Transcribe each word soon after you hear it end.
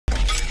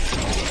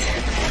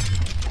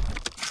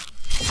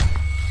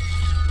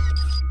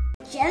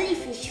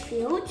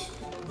field.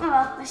 Oh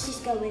well, let's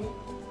just go in.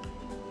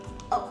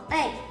 Oh,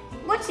 hey,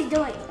 what's he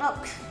doing?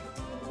 Oh,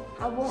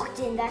 I walked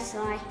in, that's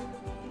why.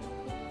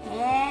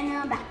 And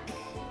I'm back.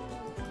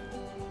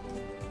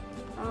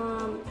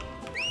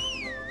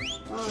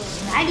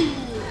 Alrighty.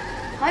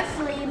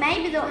 Hopefully,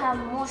 maybe they'll have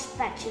more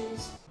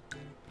spatulas.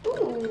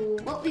 Ooh,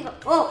 what we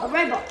got? Oh, a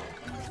robot.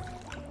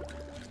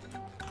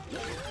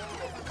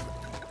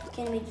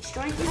 Can we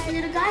destroy this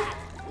little guy?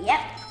 Yep.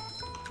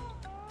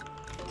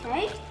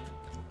 Okay.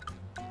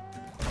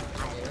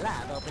 I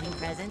love opening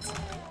presents.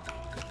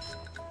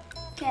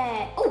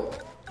 Okay. Oh.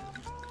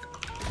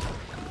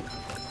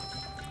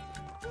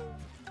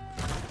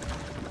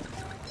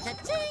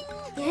 Cha-ching!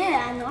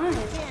 Yeah, I know.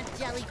 Can't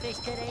jellyfish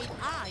today.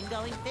 I'm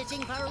going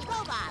fishing for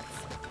robots.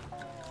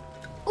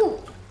 Ooh.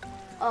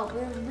 Oh,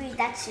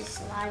 that's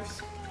just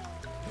lives.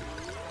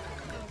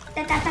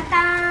 Da da da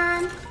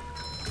da.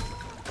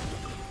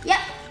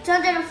 Yep,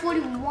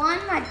 241.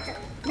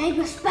 Maybe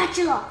a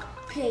spatula.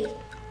 Okay.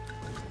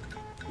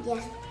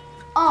 Yes.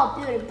 Oh,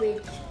 build a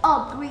bridge.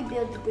 Oh,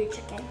 rebuild the bridge.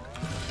 Okay.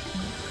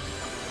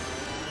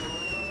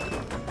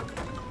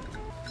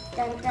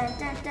 Dun dun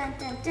dun dun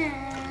dun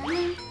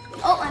dun.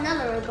 Oh,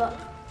 another robot.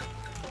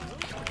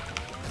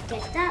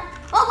 Get that.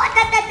 Oh, what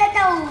that?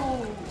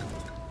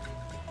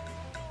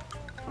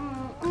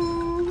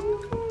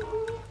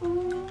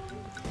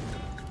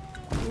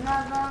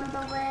 Another on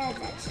the way.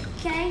 That's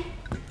okay.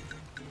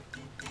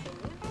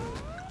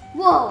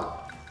 Whoa!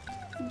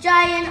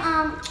 Giant,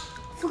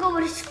 forgot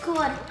what it's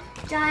called.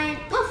 Giant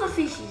puffer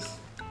fishes.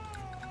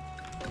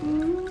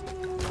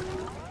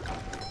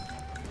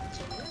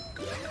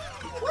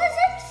 What is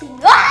everything?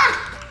 Ah!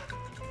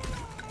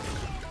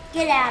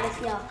 Get out of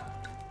here.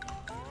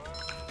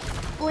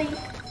 Boink.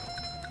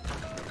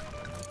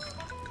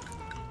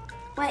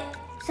 Wait,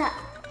 what's that?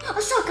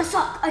 A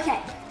sock. Okay,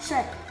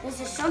 so there's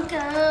a sock.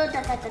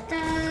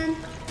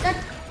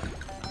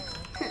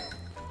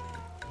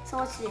 So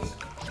what's this?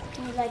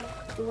 Can you like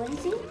do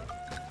anything?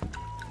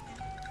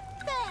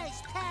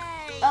 Fish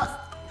taste! Oh,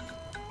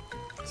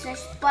 so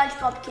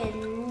SpongeBob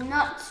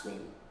cannot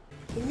swim.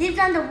 He lives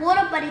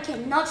underwater, but he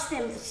cannot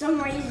swim for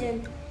some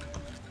reason.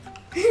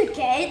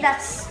 Okay,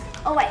 that's.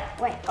 Oh wait,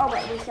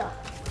 here.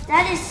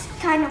 That is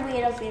kind of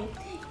weird of him.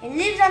 He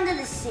lives under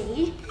the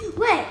sea.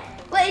 Wait,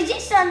 is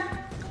this on?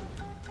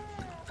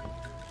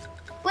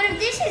 What if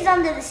this is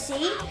under the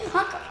sea?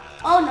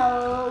 Oh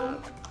no.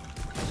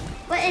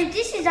 But if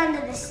this is under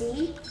the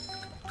sea,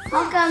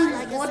 how come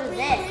there's water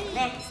there?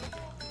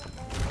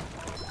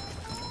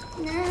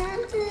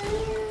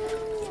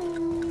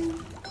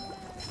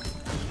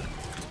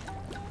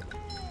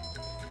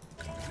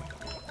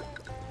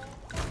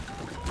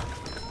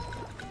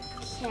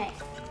 Okay,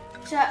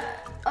 so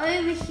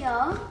over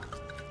here.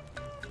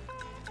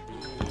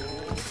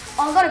 Oh,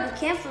 I gotta be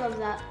careful of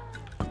that.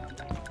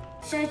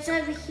 So it's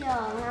over here.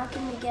 How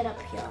can we get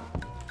up here?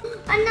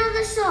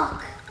 Another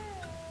sock.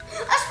 A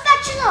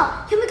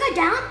spatula! Can we go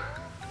down?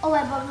 Oh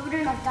wait, but we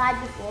wouldn't have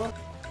died before.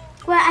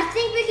 Well, I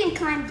think we can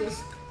climb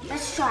this.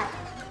 Let's try.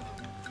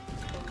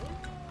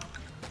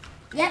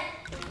 Yep.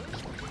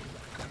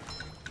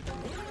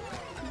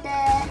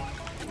 There.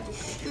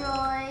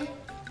 Destroy.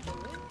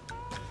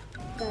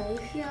 Go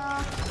here.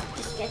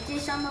 Just get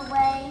this on the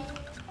way.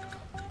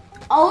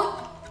 Oh,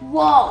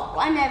 whoa!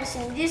 I've never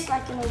seen this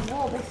like in a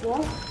wall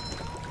before.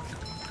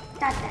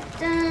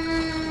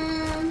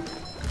 Da-da-da.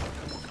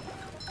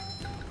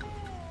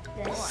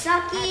 The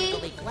sucky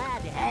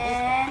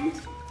and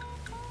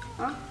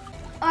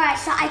alright,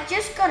 so I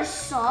just got a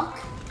sock.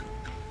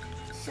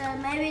 So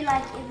maybe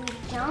like if we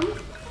jump,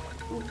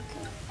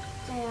 okay,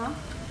 there.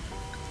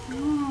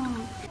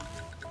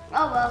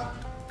 Oh well,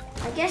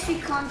 I guess we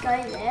can't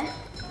go there.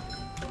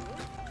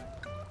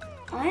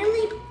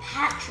 Only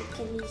Patrick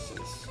can use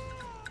this.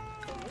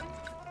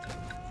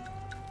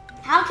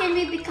 How can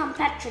we become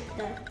Patrick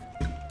though?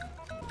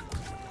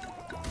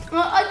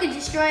 Well, I could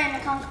destroy it and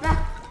it comes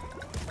back.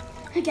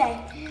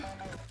 Okay.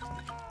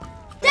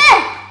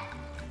 There!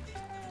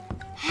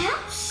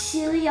 How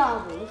silly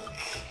are we?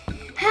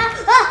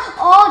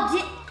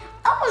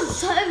 I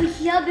was over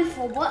here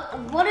before.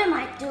 What am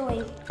I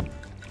doing?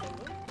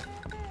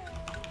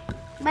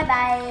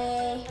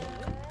 Bye-bye.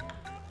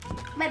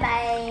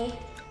 Bye-bye.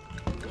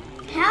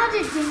 How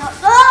did we not?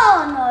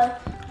 Oh,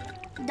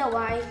 no. Don't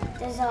worry.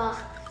 There's a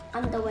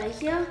underwear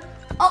here.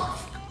 Oh.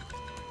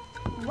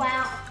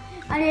 Wow.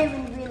 I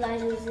didn't even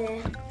realize it was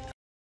there.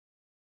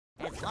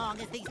 As long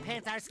as these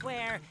pants are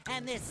square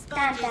and this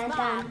sponge is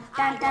bottom,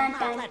 I will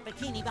not let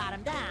Bikini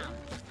Bottom down.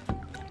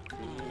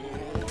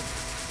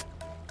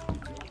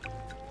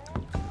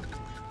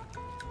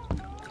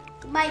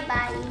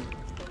 Bye-bye.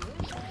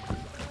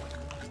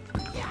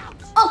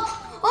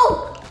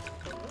 Oh!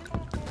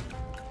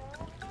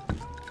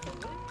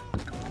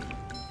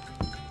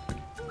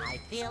 I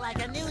feel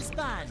like a new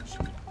sponge.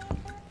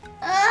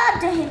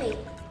 Damn it.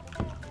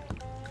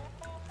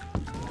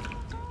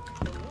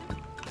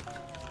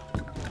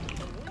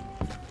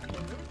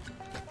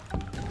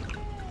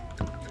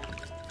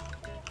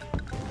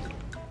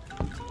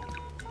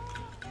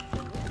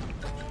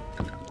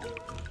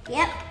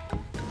 Yep.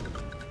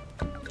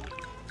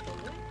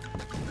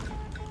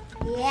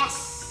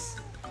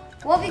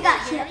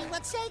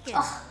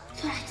 chicken. Oh,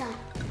 that's what I done.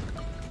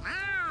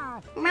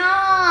 Meow.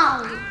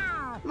 Meow!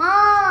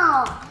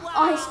 Meow!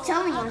 Oh, he's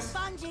telling A us.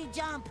 bungee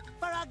jump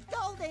for a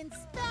golden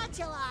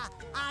spatula.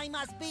 I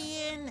must be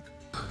in.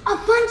 A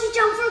bungee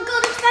jump for a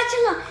golden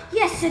spatula!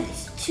 Yes, so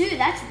there's two.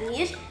 That's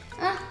weird.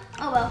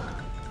 Oh well.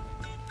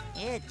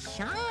 It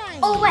shines.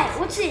 Oh wait,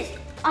 what's this?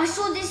 I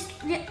saw this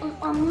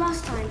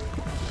last time.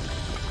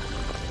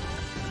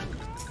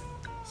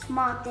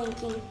 Smart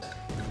thinking.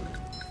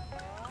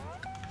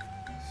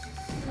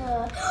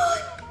 So,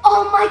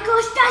 oh my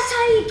gosh, that's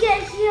how you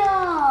get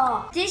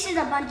here! This is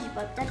a bungee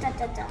jump.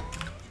 Da.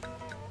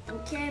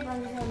 Okay,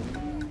 bungee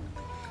jump.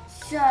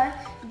 So,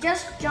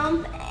 just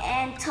jump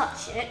and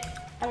touch it.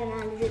 I don't know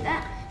how to do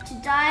that. To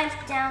dive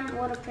down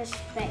water, press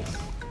space.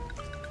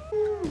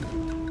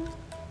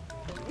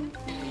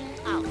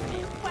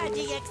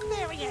 Bungee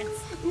experience.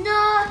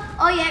 No!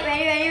 Oh yeah,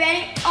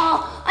 ready.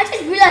 Oh, I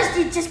just realized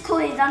he just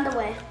caught his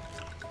underwear.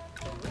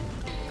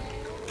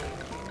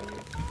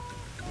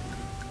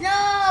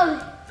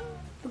 No!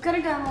 We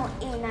gotta go more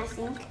in, I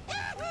think.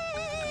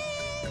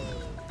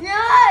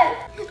 No!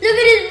 Look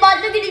at his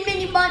butt, look at his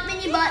mini butt.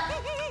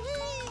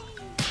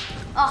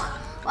 Oh,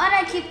 why do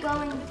I keep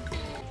going?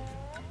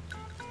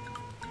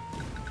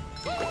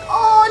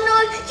 Oh no!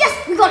 Yes!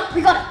 We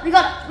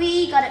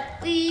got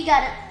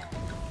it.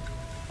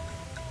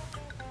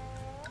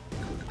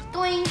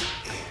 Doink!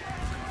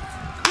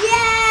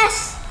 Yes!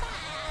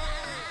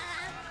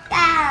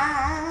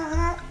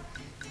 Ah.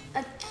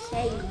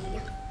 Okay.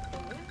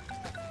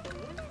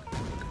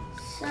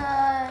 So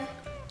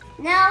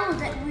now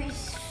that we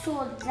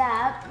saw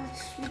that,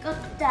 we got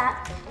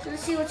that. So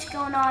let's see what's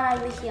going on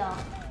over here.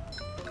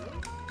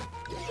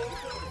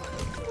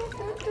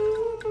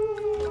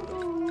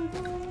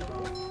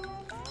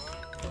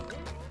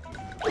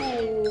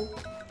 Ooh,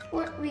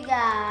 what we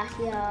got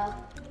here?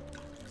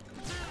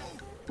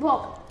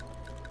 Whoa.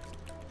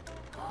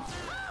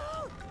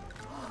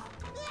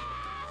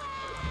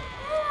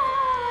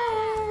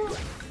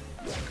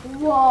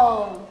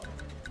 Whoa.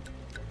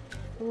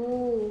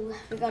 Ooh,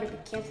 we gotta be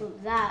careful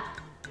of that.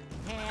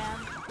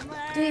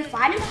 Do we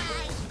fight him?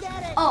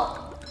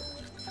 Oh.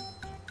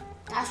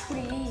 That's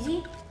pretty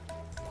easy.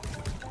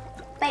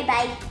 Bye.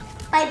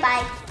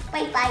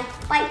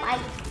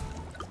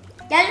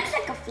 That looks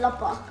like a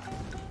flopper.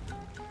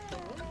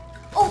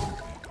 Oh.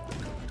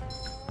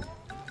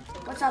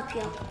 What's up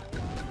here?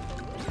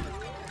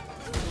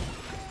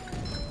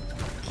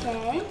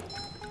 Okay.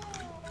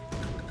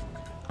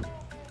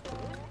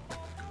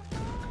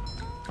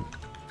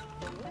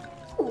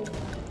 Ooh.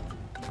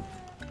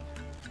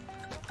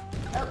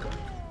 Oh.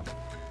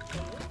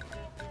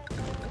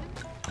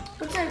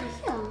 What's over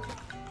here?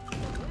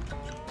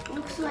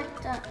 Looks like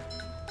that.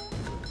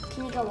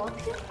 Can you go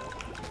up here?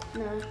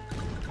 No.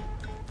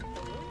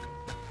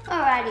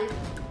 Alrighty.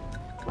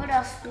 What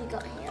else we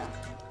got here?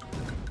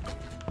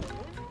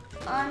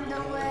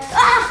 Underwear.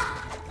 Ah!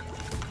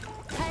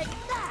 Take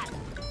that.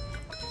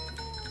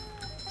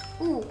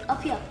 Ooh,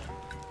 up here.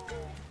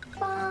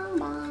 Bang,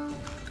 bang.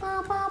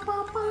 Ba, ba,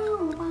 ba,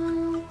 bang,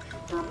 bang.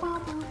 Ba, ba,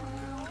 ba,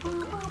 bang, ba,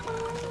 ba,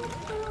 bang.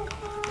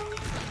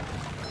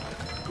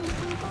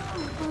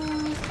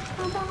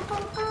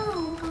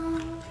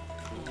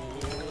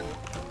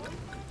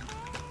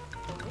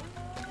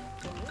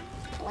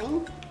 Boing,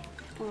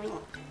 boing.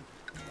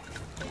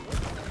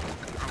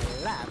 I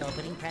love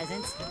opening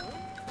presents.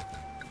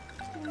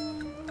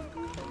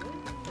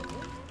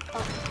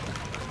 Oh.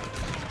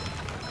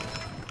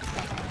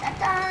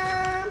 Ta-da!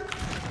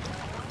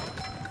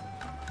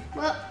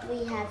 What we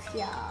have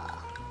here?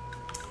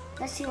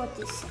 Let's see what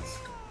this is.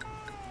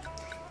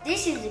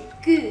 This is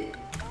goo.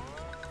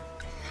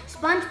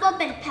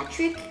 SpongeBob and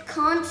Patrick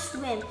can't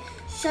swim,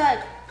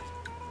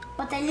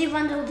 but they live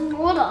under the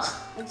water.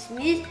 That's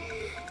weird.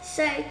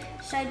 So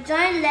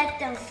don't let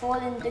them fall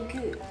in the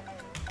goo.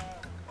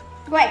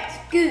 Wait,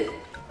 goo.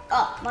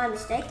 Oh, my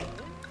mistake.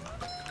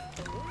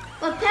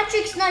 But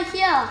Patrick's not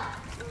here.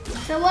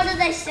 So what are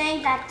they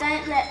saying? That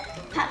don't let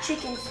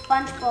Patrick and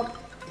SpongeBob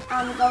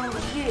go in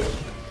the goo?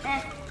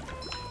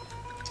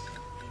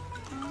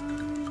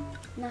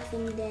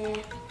 Nothing there.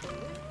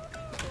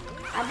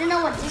 I don't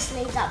know what this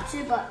leads up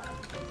to, but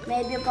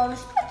maybe a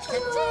bonus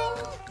spatula.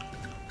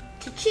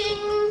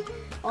 Cha-ching!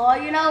 Or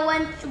you know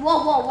when...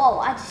 Whoa.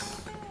 I just...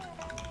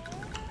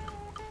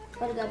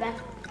 Gotta go back.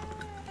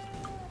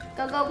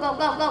 Go.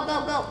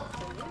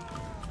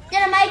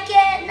 Did I make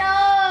it? No!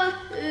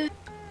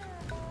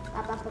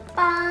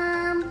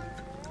 Ba-ba-ba-bam.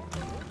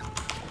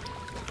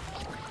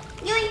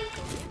 Yoink!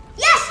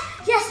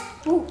 Yes!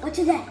 Ooh, what's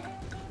in there?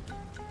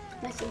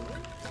 Nothing.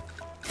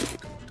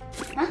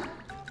 Huh?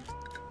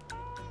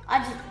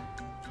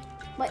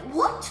 Wait,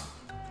 what?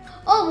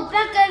 Oh, we're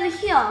back over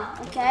here.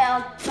 Okay,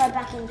 I'll try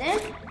back in there.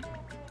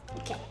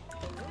 Okay.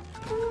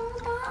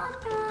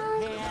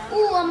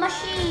 Ooh, a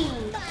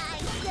machine.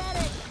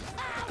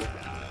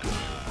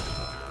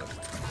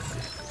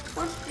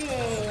 What's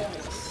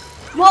this?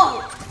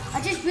 Whoa!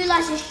 I just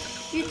realized it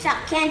shoots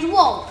out cans.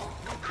 Whoa!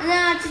 And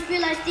then I just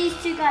realized these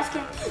two guys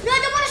can... No, I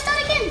don't want to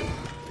start again!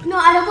 No,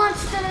 I don't want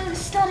to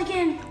start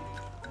again.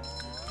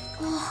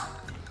 Oh,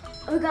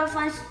 we gotta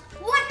find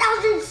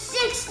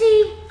 1060.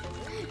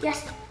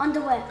 Yes,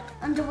 underwear.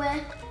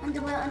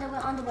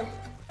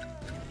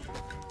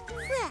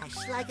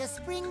 Fresh like a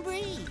spring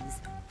breeze.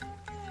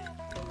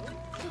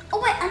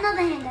 Oh wait,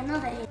 another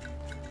hand.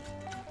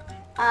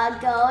 A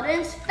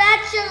golden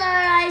spatula,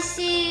 I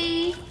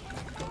see.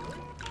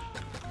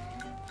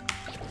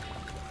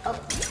 Oh.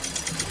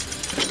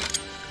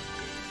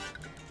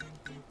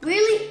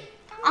 Really?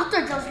 I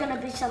thought there was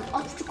gonna be some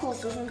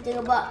obstacles or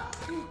something, but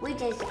we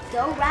just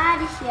go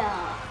right here.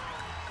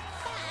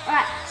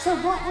 Alright, so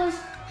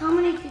how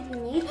many did we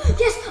need?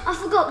 Yes, I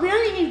forgot, we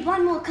only need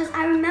one more because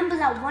I remember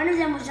that one of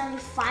them was only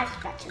 5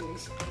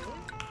 spatulas.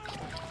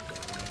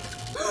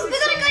 We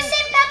gotta go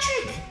St.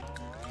 Patrick!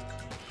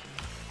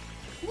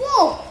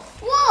 Whoa!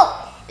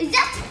 Is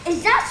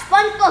that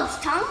SpongeBob's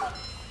tongue?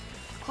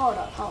 Hold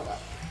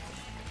up.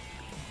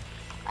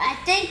 I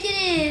think it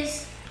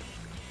is.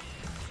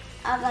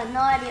 I got no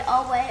idea.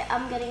 Oh wait,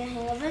 I'm getting a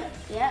hang of it.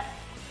 Yep.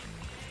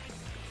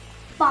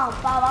 Bam.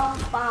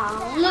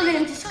 Look at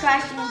him just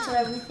crashing into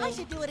everything. I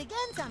should do it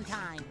again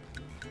sometime.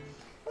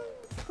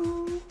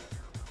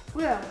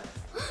 Where?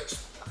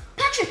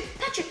 Patrick!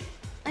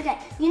 Okay,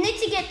 you need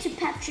to get to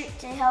Patrick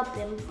to help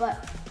him,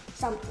 but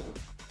something.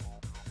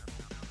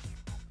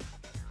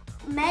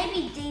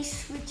 Maybe these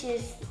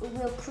switches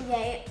will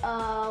create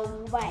a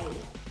way.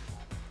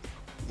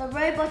 The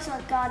robots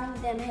are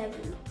guarding them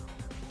heavily.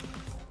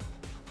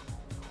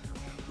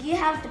 You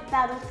have to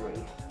battle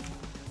through.